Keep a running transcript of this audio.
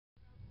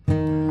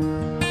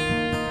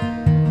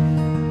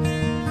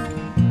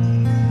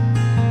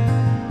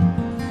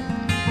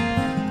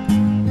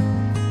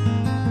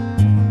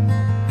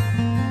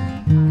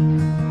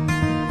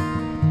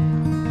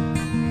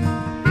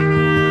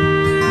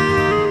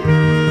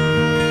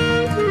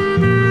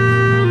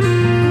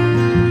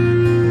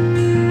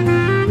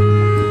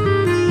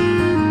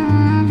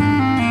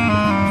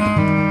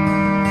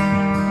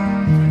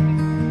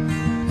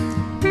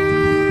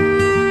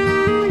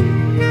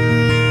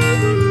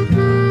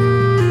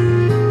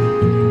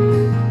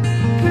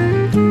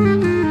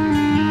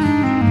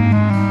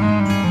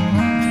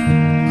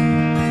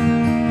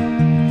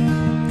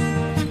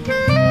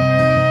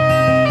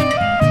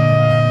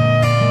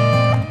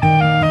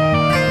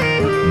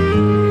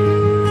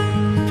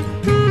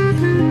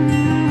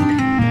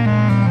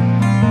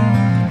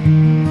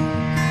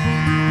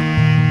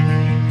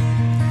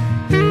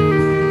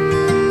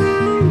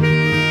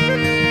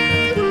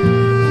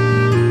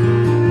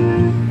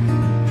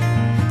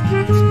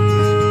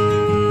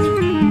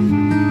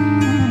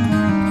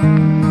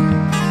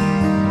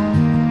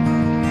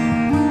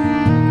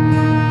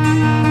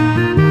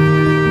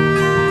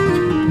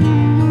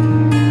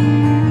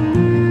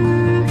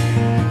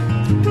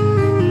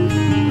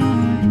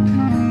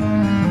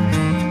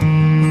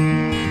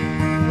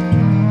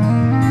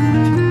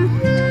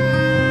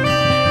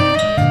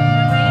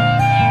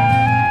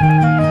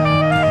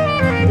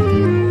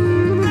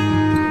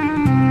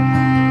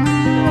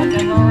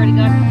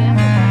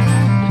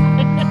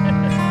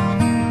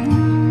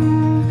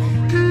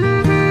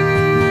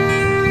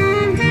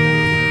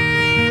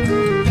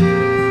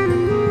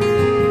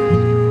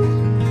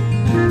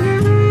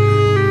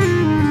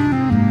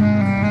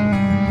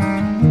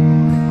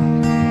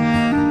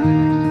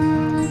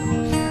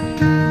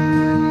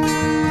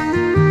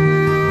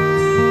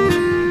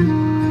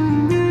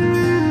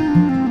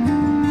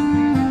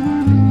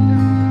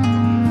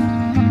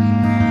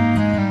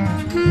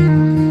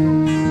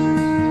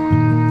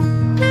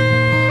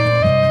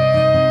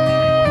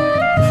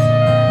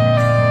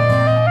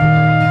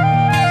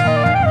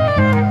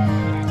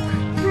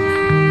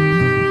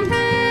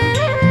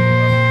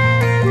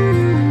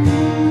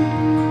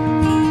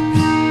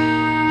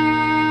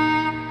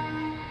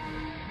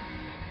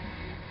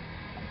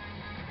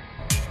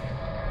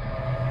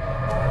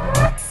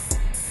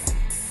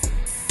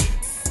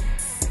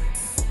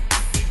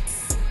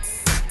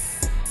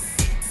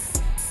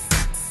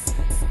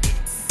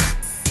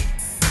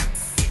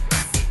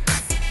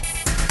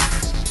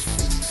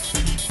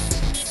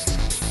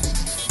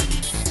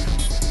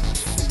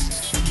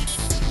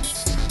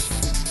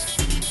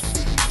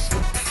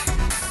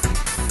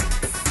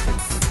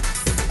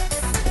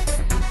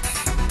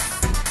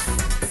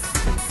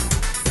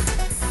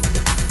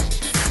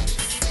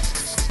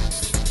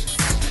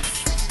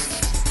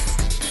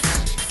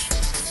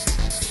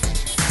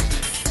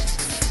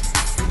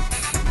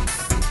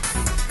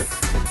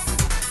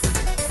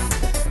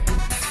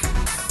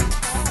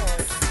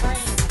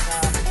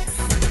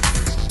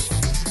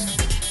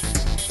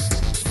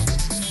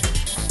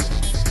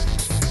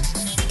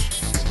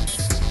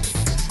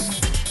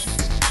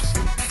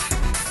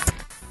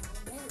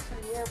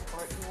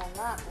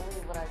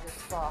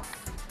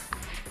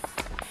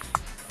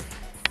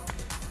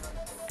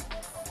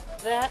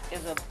That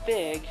is a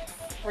big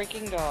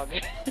freaking dog.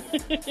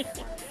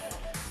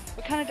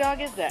 What kind of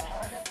dog is that?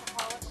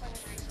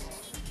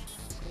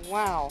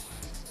 Wow.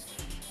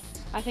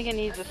 I think it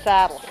needs a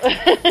saddle.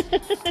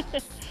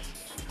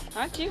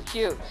 Aren't you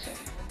cute?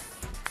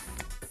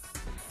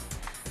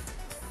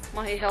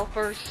 My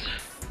helpers.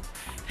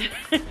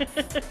 Get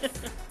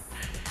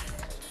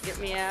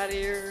me out of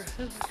here.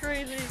 This is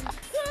crazy.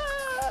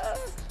 Ah!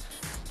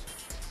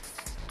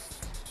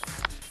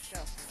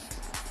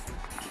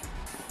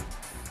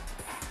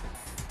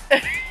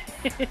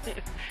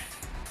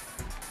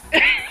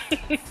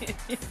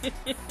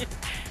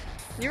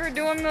 You were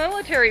doing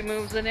military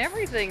moves and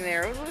everything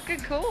there. It was looking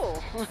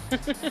cool.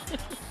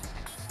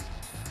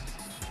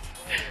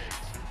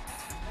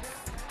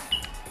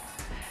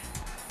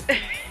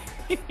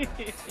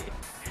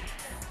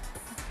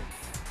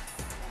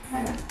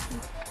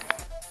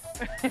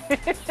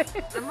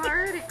 I'm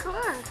already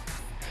close.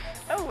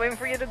 Oh, waiting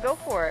for you to go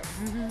for it.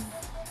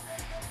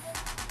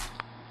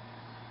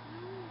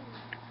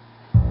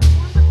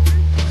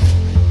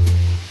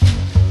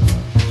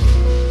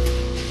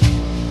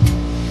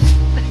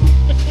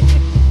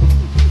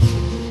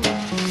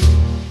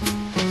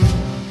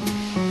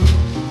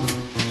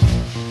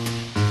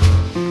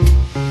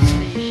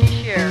 She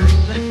shares.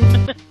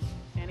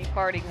 Any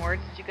parting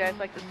words that you guys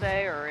like to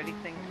say, or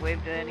anything?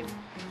 Wave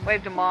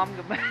to mom.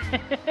 Goodbye.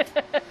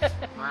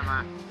 Bye,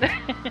 Mom. We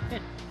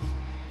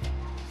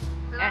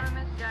love and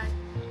miss you guys.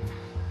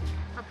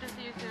 Hope to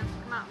see you soon.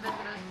 Come out and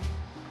visit us.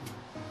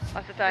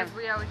 Lots of time.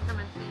 We always come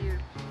and see you,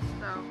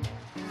 so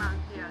come out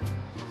and see us.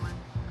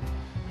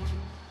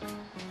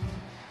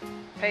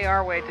 Pay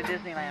our way to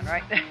Disneyland,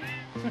 right?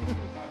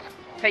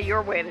 Pay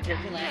your way to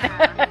Disneyland.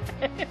 Yeah.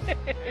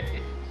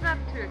 It's not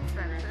too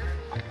expensive.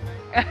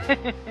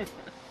 And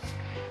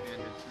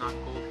it's not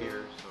cold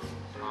here, so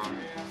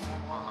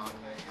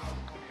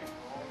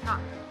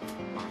Hot.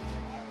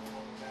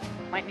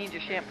 Might need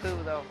your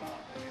shampoo though.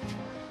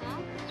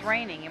 Hmm? It's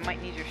raining. You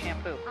might need your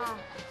shampoo. Oh.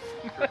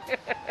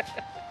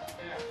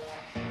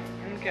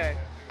 Okay.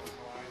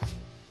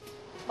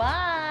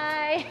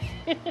 Bye.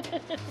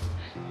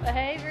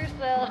 Behave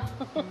yourself.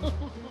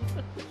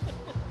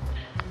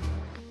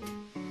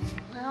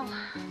 Well,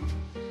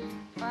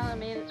 finally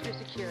made it through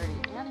security.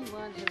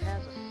 Anyone who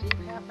has a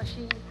CPAP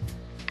machine,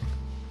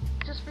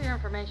 just for your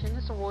information,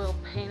 it's a royal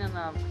pain in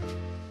the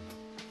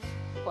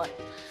butt.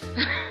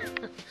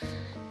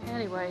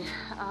 Anyway,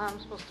 I'm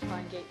supposed to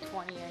find gate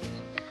 28,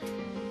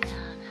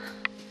 and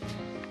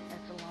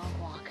it's a long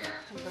walk.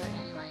 But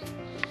anyway,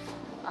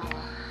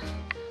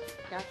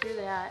 got through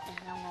that, and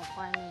I'm gonna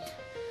find me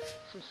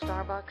some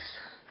Starbucks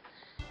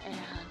and a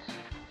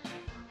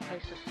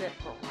place to sit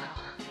for a while.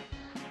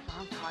 So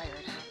I'm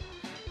tired,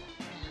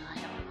 and I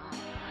don't know.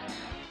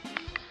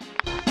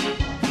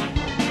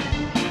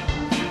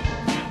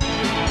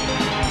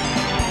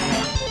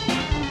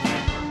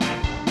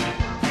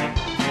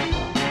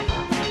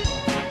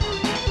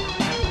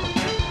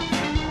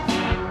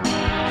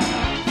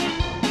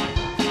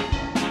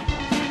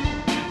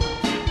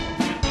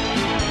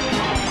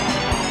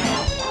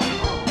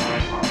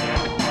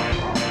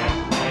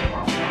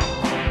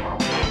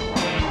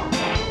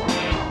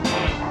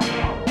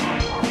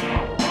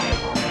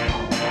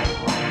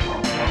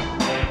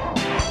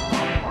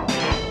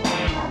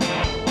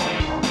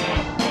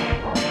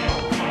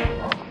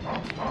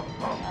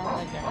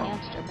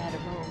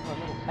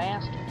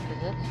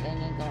 This thing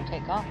ain't gonna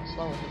take off as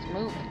slow as it's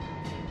moving.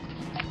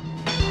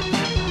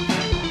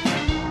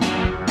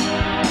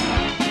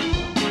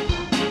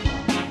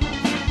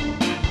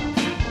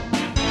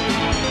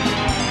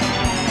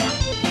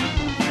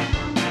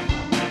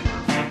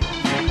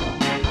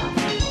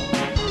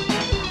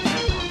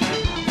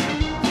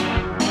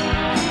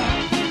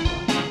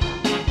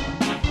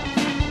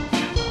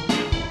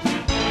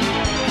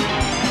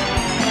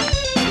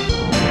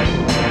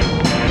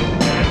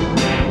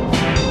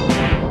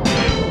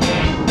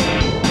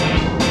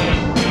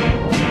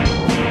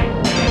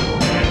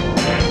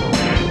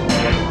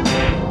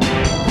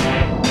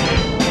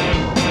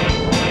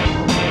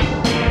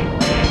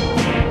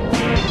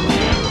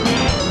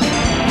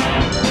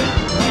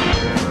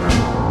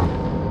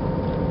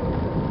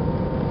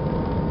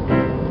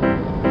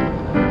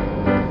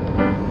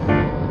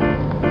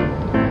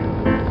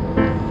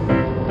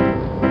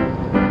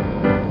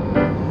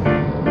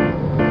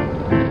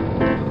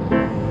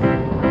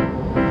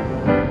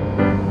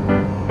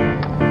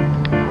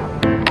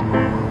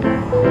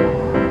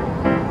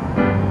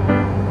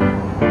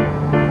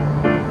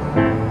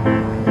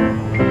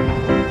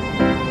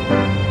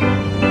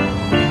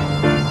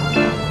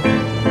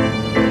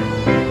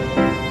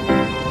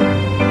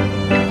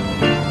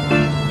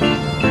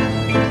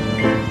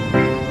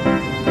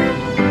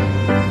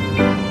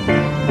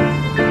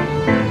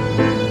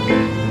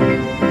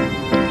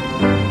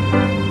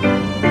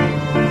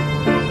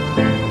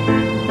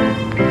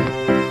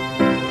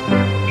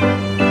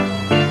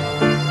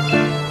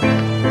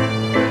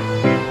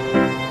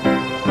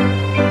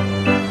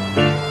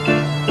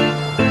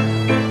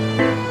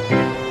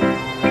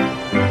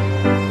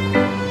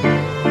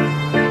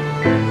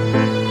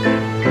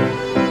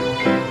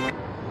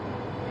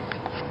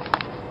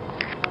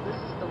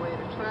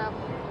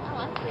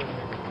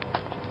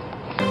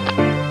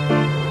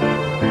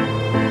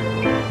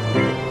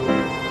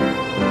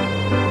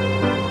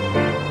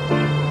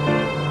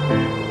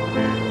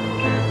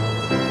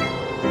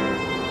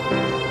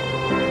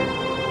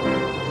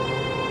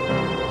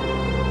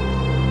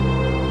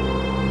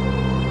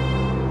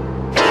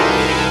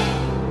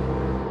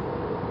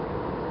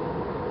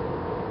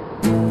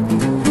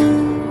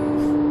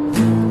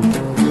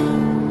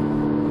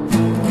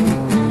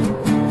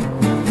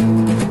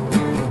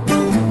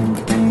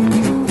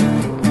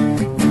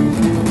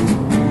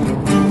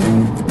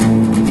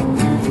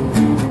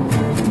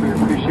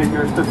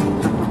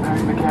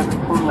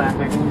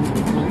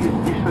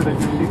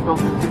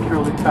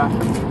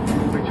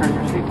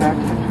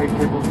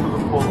 to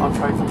the full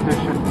upright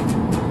position.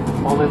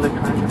 All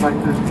electronic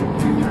devices need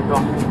to be turned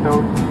off and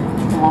stowed,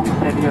 along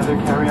with any other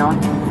carry-on.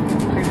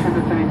 Please hand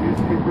us any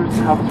newspapers,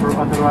 cups, or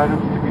other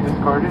items to be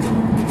discarded.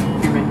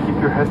 You may keep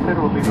your headset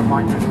or leave it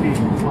on your seat.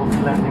 We'll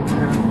be landing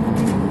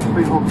soon.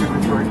 We hope you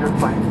enjoyed your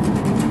flight.